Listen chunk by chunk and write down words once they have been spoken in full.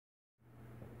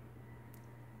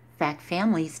Fact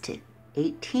Families to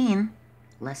 18,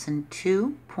 Lesson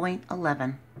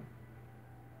 2.11.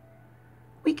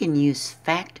 We can use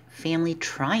fact family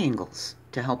triangles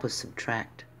to help us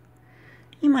subtract.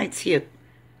 You might see a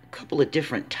couple of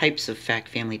different types of fact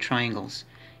family triangles.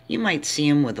 You might see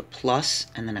them with a plus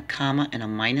and then a comma and a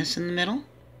minus in the middle,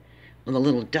 with a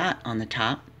little dot on the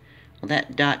top. Well,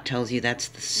 that dot tells you that's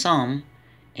the sum,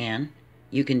 and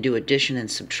you can do addition and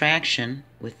subtraction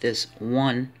with this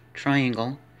one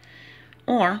triangle.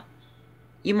 Or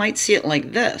you might see it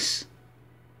like this,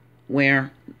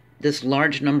 where this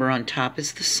large number on top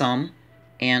is the sum,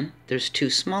 and there's two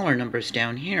smaller numbers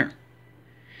down here.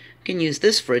 You can use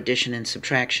this for addition and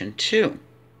subtraction too.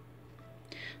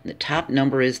 The top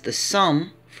number is the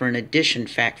sum for an addition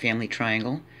fact family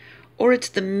triangle, or it's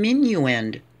the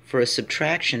minuend for a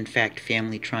subtraction fact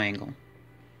family triangle.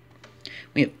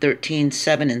 We have 13,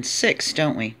 7, and 6,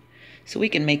 don't we? So we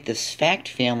can make this fact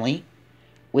family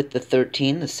with the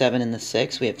 13, the 7, and the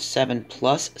 6. We have 7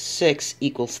 plus 6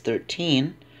 equals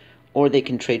 13, or they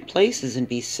can trade places and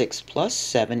be 6 plus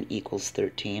 7 equals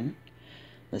 13.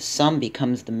 The sum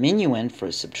becomes the minuend for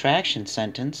a subtraction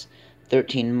sentence.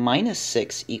 13 minus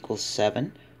 6 equals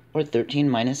 7, or 13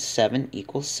 minus 7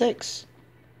 equals 6.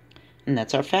 And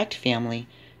that's our fact family.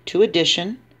 2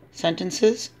 addition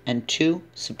sentences and 2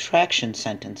 subtraction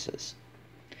sentences.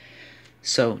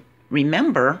 So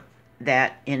remember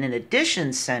that in an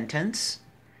addition sentence,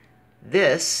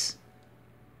 this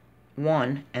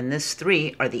 1 and this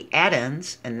 3 are the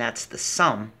addends, and that's the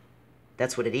sum.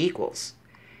 That's what it equals.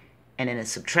 And in a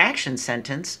subtraction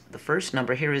sentence, the first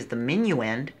number here is the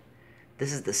minuend,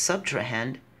 this is the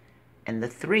subtrahend, and the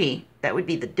 3, that would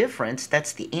be the difference,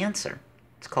 that's the answer.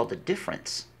 It's called a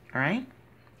difference, all right?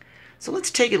 So let's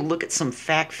take a look at some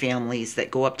fact families that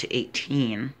go up to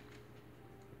 18.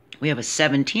 We have a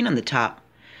 17 on the top.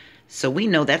 So we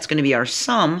know that's going to be our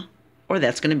sum, or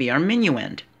that's going to be our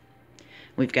minuend.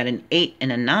 We've got an 8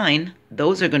 and a 9.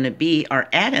 Those are going to be our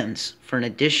addends for an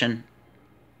addition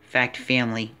fact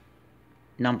family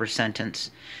number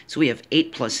sentence. So we have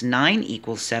 8 plus 9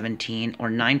 equals 17, or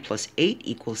 9 plus 8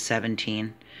 equals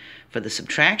 17. For the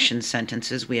subtraction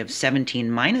sentences, we have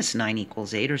 17 minus 9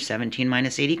 equals 8, or 17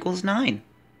 minus 8 equals 9.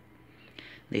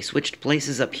 They switched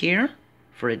places up here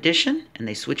for addition, and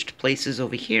they switched places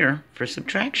over here for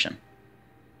subtraction.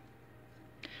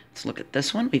 Let's look at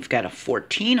this one. We've got a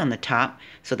 14 on the top,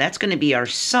 so that's going to be our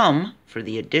sum for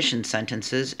the addition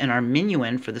sentences and our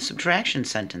minuend for the subtraction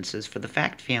sentences for the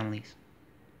fact families.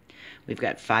 We've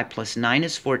got 5 plus 9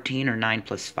 is 14, or 9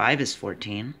 plus 5 is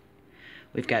 14.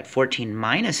 We've got 14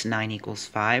 minus 9 equals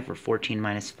 5, or 14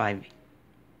 minus 5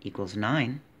 equals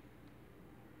 9.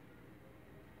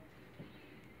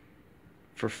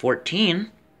 For 14,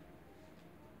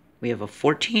 we have a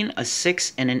 14, a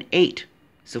 6, and an 8.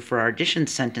 So for our addition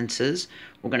sentences,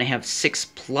 we're going to have 6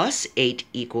 plus 8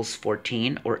 equals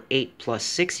 14, or 8 plus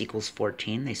 6 equals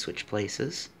 14. They switch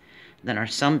places. Then our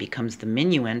sum becomes the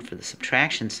minuend for the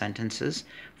subtraction sentences.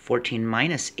 14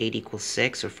 minus 8 equals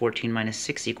 6, or 14 minus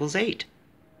 6 equals 8.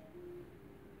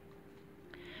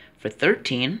 For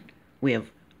 13, we have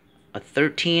a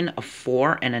 13, a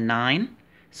 4, and a 9.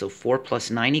 So 4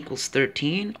 plus 9 equals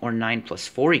 13, or 9 plus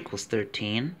 4 equals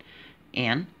 13.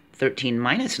 And 13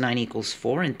 minus 9 equals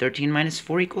 4, and 13 minus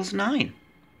 4 equals 9.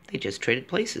 They just traded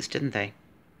places, didn't they?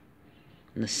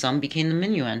 And the sum became the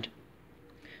minuend.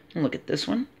 And look at this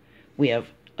one. We have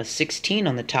a 16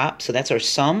 on the top, so that's our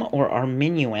sum or our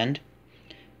minuend.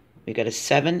 We've got a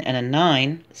 7 and a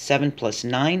 9. 7 plus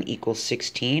 9 equals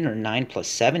 16, or 9 plus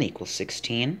 7 equals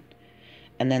 16.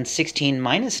 And then 16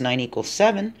 minus 9 equals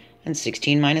 7, and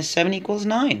 16 minus 7 equals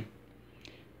 9.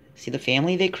 See the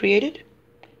family they created?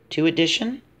 2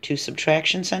 addition, 2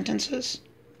 subtraction sentences.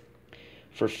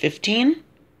 For 15,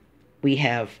 we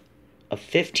have a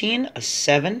 15, a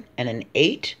 7, and an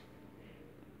 8.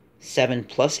 7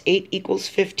 plus 8 equals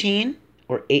 15,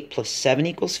 or 8 plus 7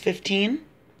 equals 15.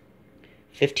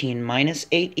 15 minus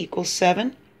 8 equals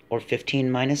 7, or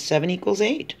 15 minus 7 equals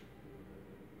 8.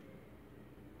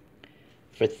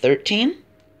 For 13,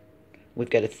 we've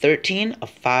got a 13, a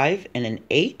 5, and an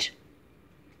 8.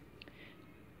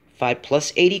 5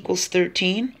 plus 8 equals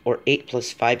 13, or 8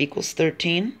 plus 5 equals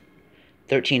 13.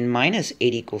 13 minus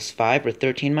 8 equals 5, or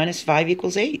 13 minus 5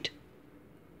 equals 8.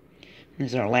 And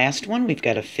this is our last one. We've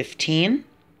got a 15,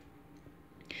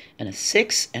 and a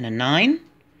 6, and a 9.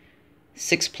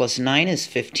 6 plus 9 is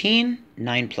 15.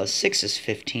 9 plus 6 is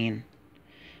 15.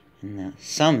 And the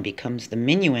sum becomes the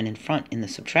minuend in front in the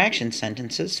subtraction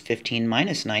sentences. 15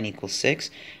 minus 9 equals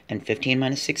 6, and 15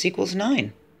 minus 6 equals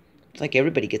 9. It's like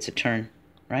everybody gets a turn,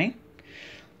 right?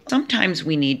 Sometimes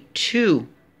we need 2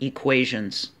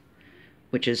 equations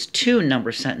which is 2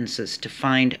 number sentences, to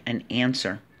find an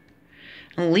answer.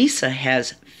 Lisa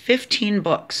has 15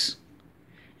 books,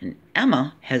 and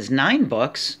Emma has 9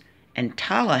 books, and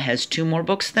Tala has 2 more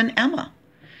books than Emma.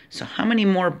 So how many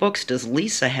more books does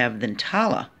Lisa have than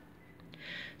Tala?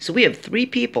 So we have 3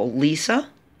 people, Lisa,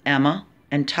 Emma,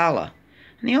 and Tala,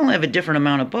 and they all have a different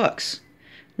amount of books.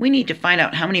 We need to find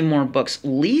out how many more books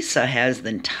Lisa has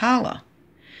than Tala.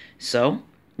 So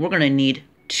we're going to need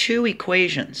 2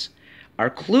 equations. Our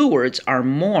clue words are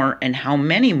more and how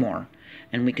many more,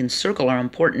 and we can circle our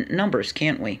important numbers,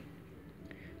 can't we?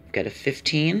 We've got a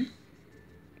 15,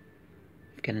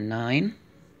 we've got a 9,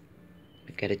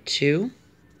 we've got a 2,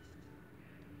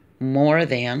 more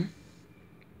than,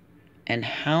 and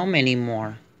how many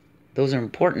more. Those are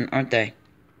important, aren't they?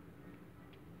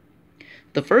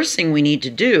 The first thing we need to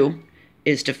do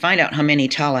is to find out how many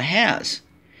Tala has.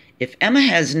 If Emma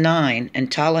has 9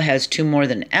 and Tala has 2 more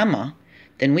than Emma,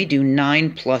 then we do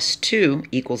 9 plus 2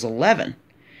 equals 11.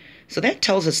 So that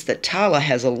tells us that Tala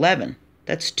has 11.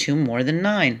 That's 2 more than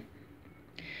 9.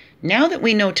 Now that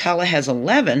we know Tala has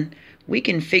 11, we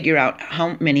can figure out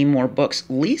how many more books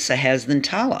Lisa has than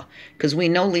Tala, because we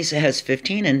know Lisa has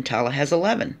 15 and Tala has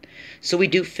 11. So we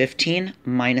do 15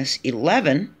 minus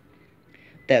 11.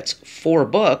 That's 4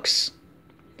 books.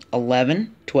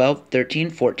 11, 12, 13,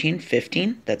 14,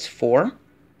 15. That's 4.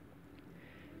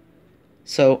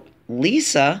 So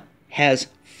Lisa has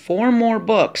 4 more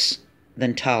books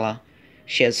than Tala.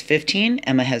 She has 15,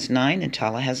 Emma has 9, and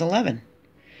Tala has 11.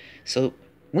 So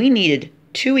we needed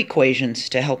 2 equations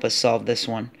to help us solve this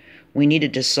one. We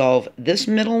needed to solve this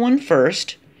middle one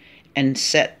first and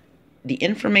set the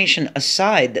information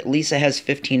aside that Lisa has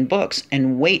 15 books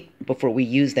and wait before we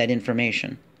use that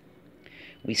information.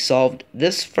 We solved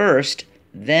this first,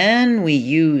 then we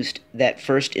used that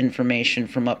first information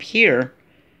from up here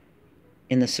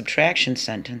in the subtraction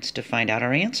sentence to find out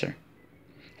our answer.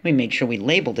 We made sure we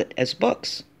labeled it as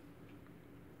books.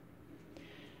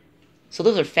 So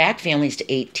those are fact families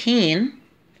to 18,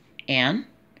 and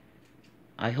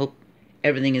I hope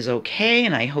everything is okay,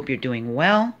 and I hope you're doing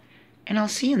well, and I'll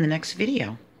see you in the next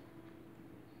video.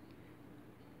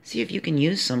 See if you can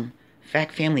use some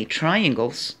fact family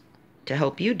triangles to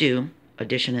help you do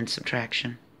addition and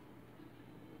subtraction.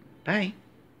 Bye.